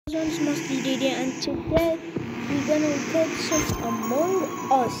It's Mostly Didi, and today we're gonna get some Among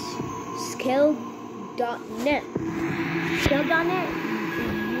Us Scale.net. Scale.net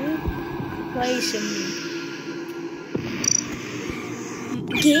is you play some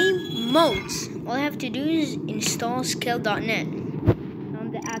game modes. All you have to do is install Scale.net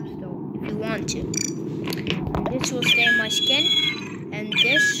on the App Store if you want to. And this will stay my skin, and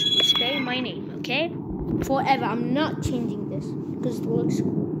this will stay my name, okay? Forever. I'm not changing this because it looks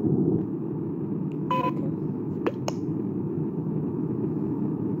cool.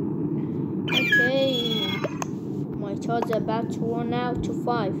 Okay, my charge is about to run out to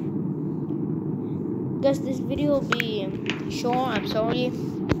 5. Guess this video will be short. I'm sorry,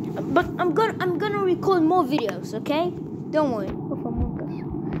 but I'm gonna record more videos. Okay, don't worry.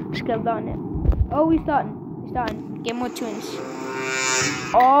 Scale.net. Oh, we're starting. Get more twins.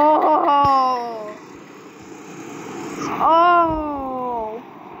 Oh.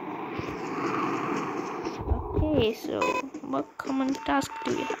 Okay, so what common task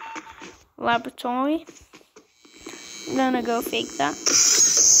do we have? Laboratory. I'm gonna go fake that.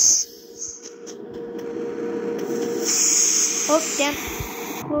 Oh, damn.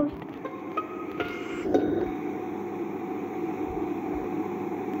 Closed.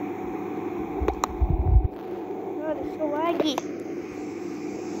 God, it's so laggy.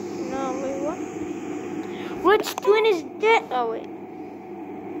 No, wait, what? Which twin is dead? Oh, wait.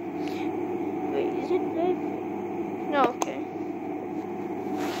 Wait, is it dead? No, okay.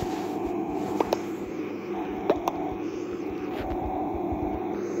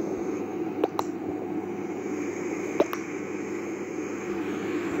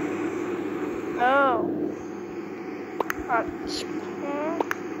 Oh.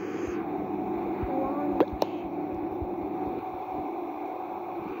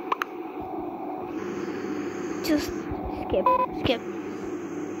 Just skip.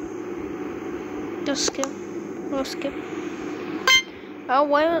 Just skip. No skip. Oh,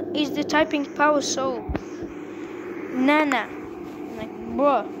 why is the typing power so nana? Like,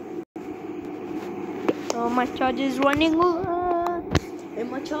 bruh. Oh, my charge is running low. And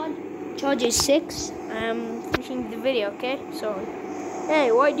my charge is 6. I'm finishing the video, okay? Sorry.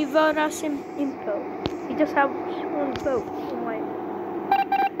 Hey, why do you vote us info? You just have one vote.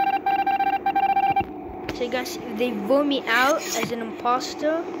 So guys, if they vote me out as an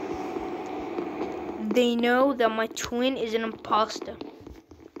imposter, they know that my twin is an imposter.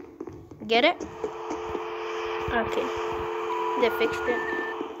 Get it? Okay. They fixed it.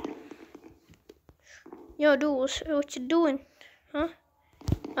 Yo, dude, what you doing? Huh?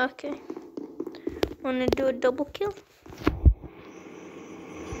 Okay. Wanna do a double kill?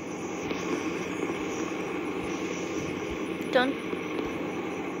 Done.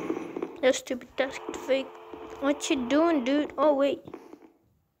 That's stupid task to fake. What you doing, dude? Oh, wait.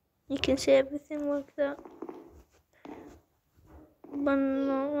 You can say everything like that. But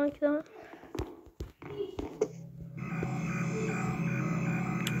not like that.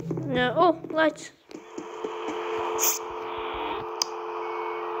 No. Oh, lights.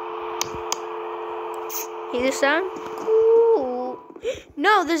 Hear the sound? Ooh.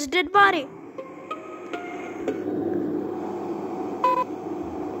 No, there's a dead body.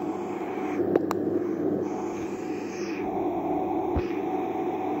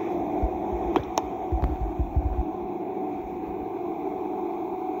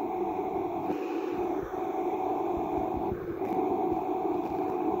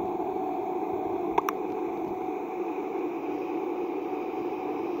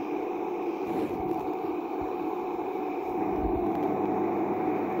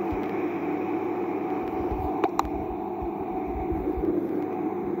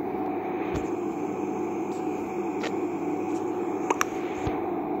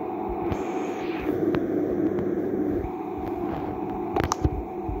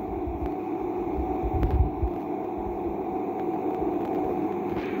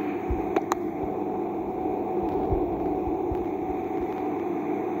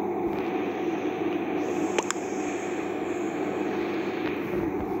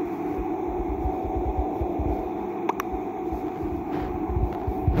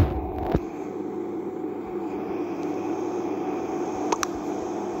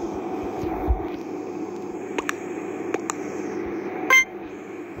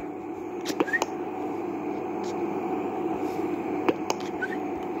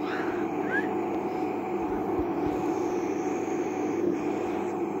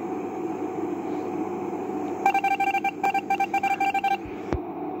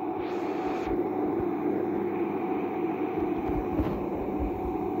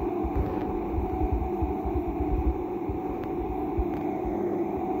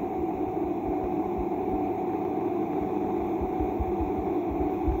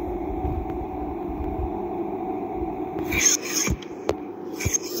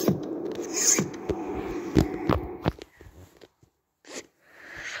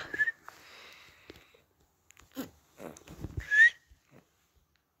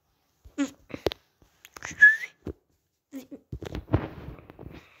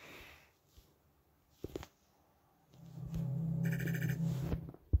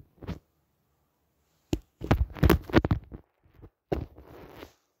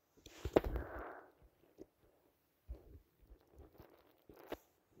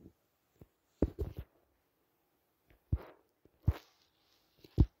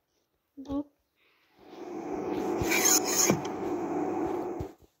 Boop.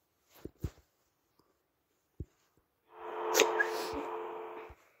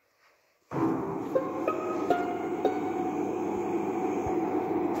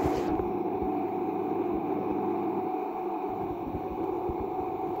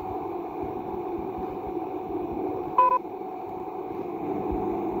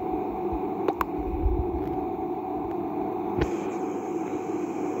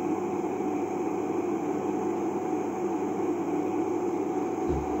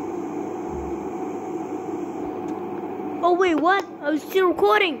 Oh wait, what? I was still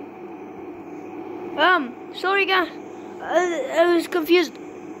recording. Sorry guys. I was confused.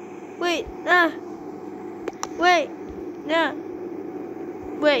 Wait, wait, no,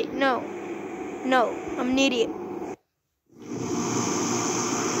 I'm an idiot.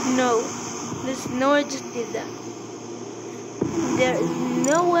 No, I just did that. There is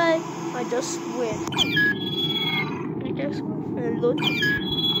no way. I just win.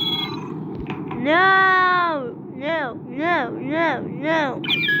 No.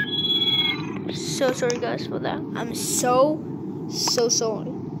 So sorry guys for that. I'm so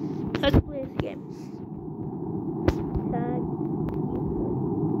sorry. Let's play this game. Tag.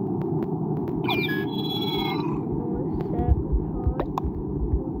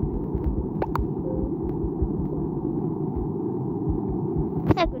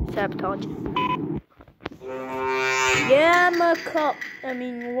 Sabotage. Yeah, I'm a cop. I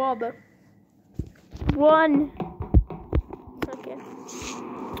mean robber. One. Okay.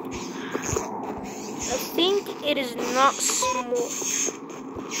 I think it is not small.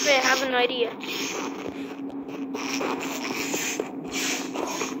 Wait, I have an idea.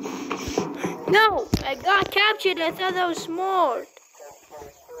 No, I got captured. I thought that was smart.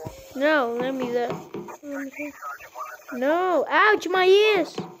 No, let me that. No, ouch, my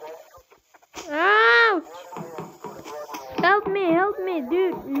ears. Ouch. Help me,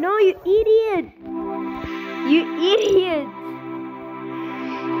 dude. No, you idiot.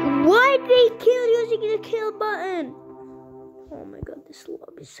 Why did they kill using the kill button? Oh my god, this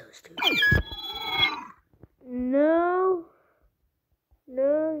lobby is so stupid. No,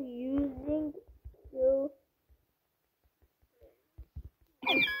 using kill.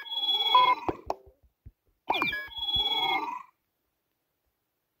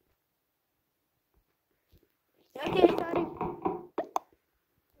 Okay, starting.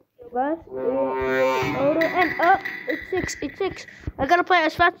 Last order and up. It's six. I gotta play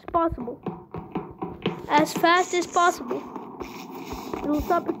as fast as possible. As fast as possible. It will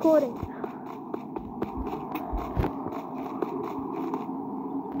stop recording.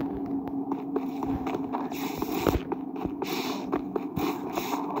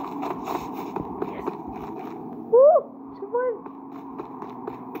 Woo! Survived.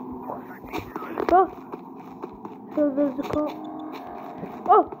 Oh. So there's the call.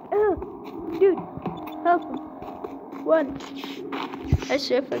 Oh, dude, help him. One. I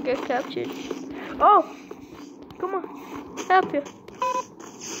see if I get captured. Oh, come on, help you.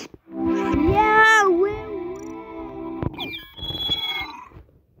 Yeah,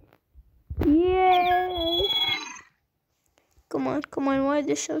 yeah. Come on, why is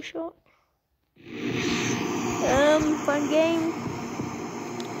this so short? Fun game.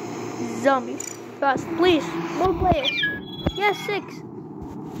 Zombie. Fast, please, more players. Yes, 6.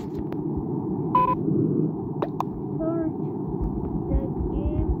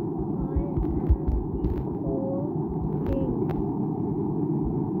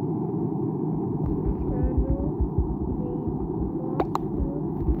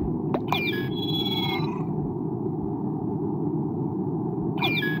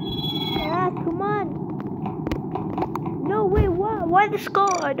 Come on. No, wait, what? Why the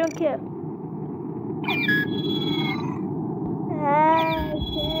skull? I don't care.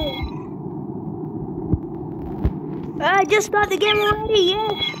 Okay. I just started the game already,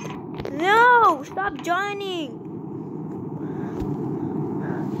 yes. No, stop joining.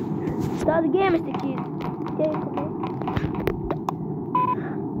 Start the game, Mr. Kid. Okay, come on.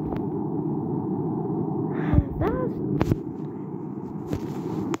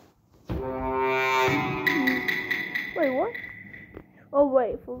 Wait, what? Oh,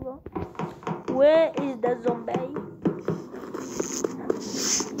 wait, hold on. Where is the zombie?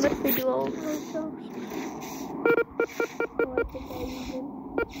 Let's do all of ourselves.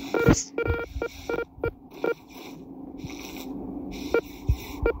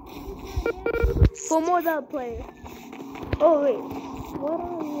 For more than player. Oh wait. What do I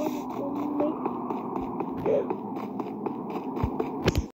want to make?